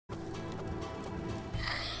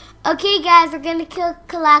Okay guys, we're gonna kill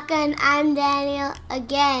Calaca and I'm Daniel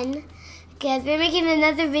again because we're making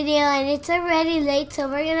another video and it's already late, so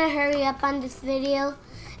we're gonna hurry up on this video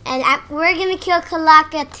and we're gonna kill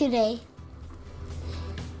Calaca today.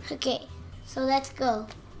 Okay, so let's go.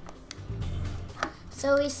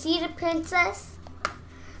 So we see the princess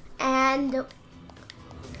and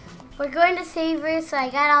we're going to save her, so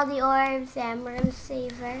I got all the orbs and we're gonna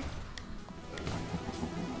save her.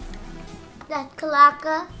 That's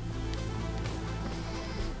Calaca.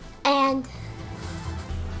 And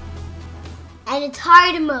it's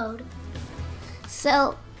hard mode,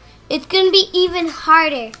 so it's gonna be even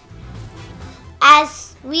harder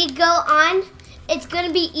as we go on. It's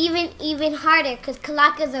gonna be even harder because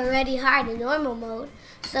Calaca is already hard in normal mode,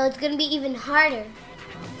 so it's gonna be even harder.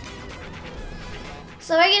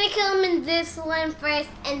 So we're gonna kill him in this one first,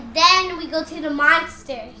 and then we go to the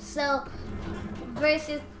monster. So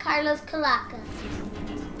versus Carlos Calaca.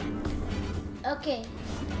 Okay.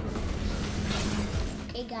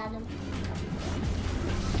 Okay, got him.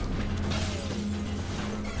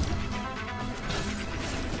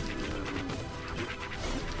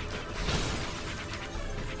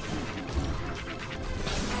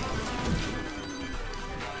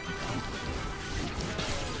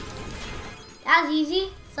 That was easy.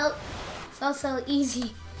 So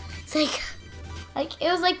easy. It's like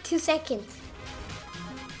it was like 2 seconds.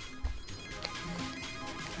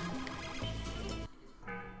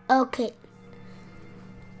 Okay.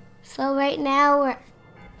 So right now we're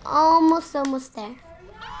almost there.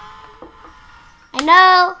 I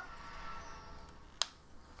know.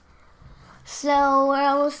 So we're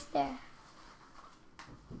almost there.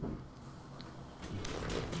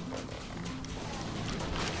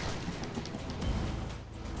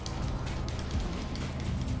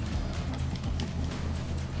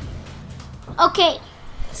 Okay.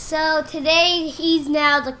 So today he's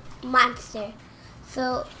now the monster.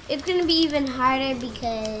 So it's gonna be even harder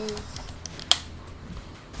because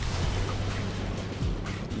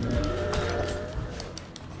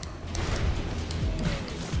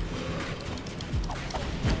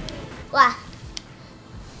wow.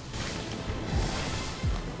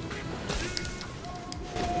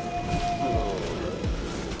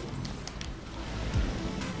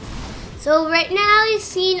 So right now you've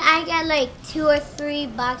seen I got like 2 or 3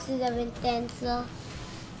 boxes of intenso.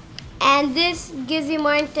 And this gives you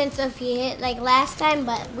more intense if you hit like last time,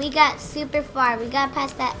 but we got super far. We got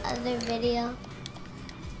past that other video.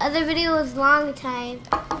 Other video was long time.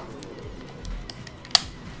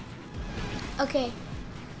 Okay,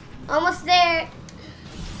 almost there.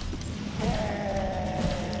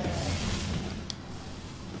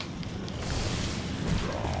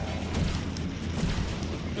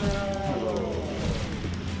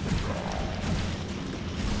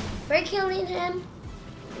 We're killing him.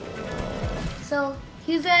 So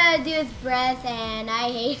he's gonna do his breath, and I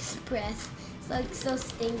hate his breath. It's so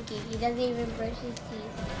stinky. He doesn't even brush his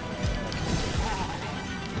teeth.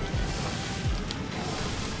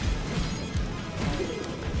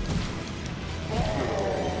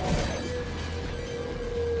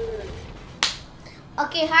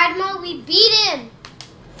 Okay, hard mode, we beat him.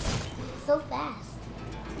 So fast.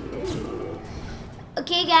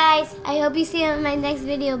 Okay guys, I hope you see you in my next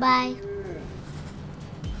video. Bye.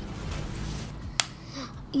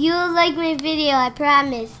 You'll like my video, I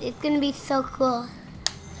promise. It's gonna be so cool.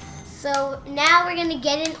 So now we're gonna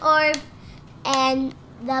get an orb, and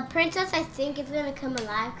the princess I think is gonna come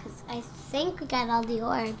alive because I think we got all the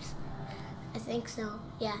orbs. I think so.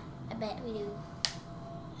 Yeah, I bet we do.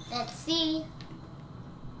 Let's see.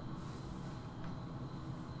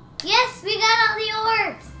 Yes, we got all the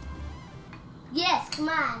orbs. Yes, come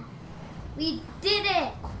on. We did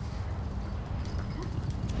it.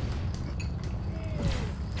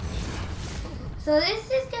 So this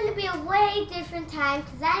is going to be a way different time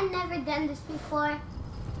because I've never done this before.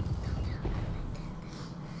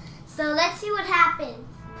 So let's see what happens.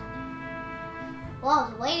 Whoa,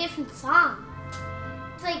 it's a way different song.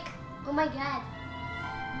 It's like, oh my god.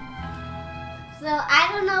 So I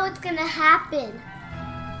don't know what's going to happen.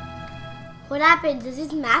 What happens? Does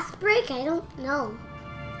his mask break? I don't know.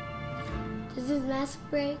 Does his mask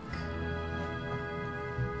break?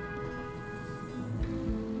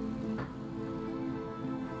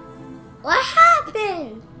 What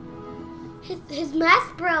happened? His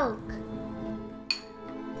mask broke.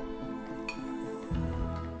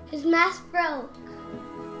 His mask broke.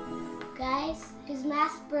 Guys, his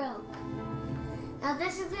mask broke. Now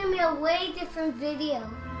this is going to be a way different video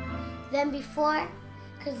than before.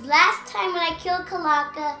 Because last time when I killed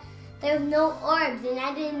Calaca, there were no orbs and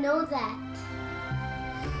I didn't know that.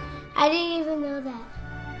 I didn't even know that.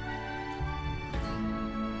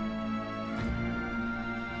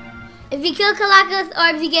 If you kill Calaca with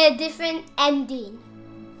orbs, you get a different ending.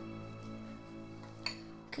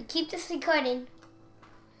 Okay, keep this recording.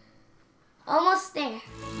 Almost there.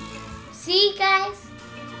 See, guys?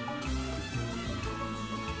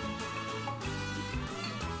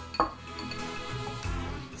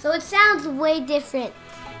 So it sounds way different.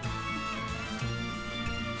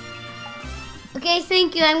 Okay,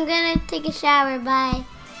 thank you. I'm gonna take a shower. Bye.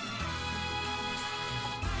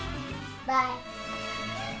 Bye.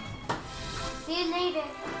 See you later.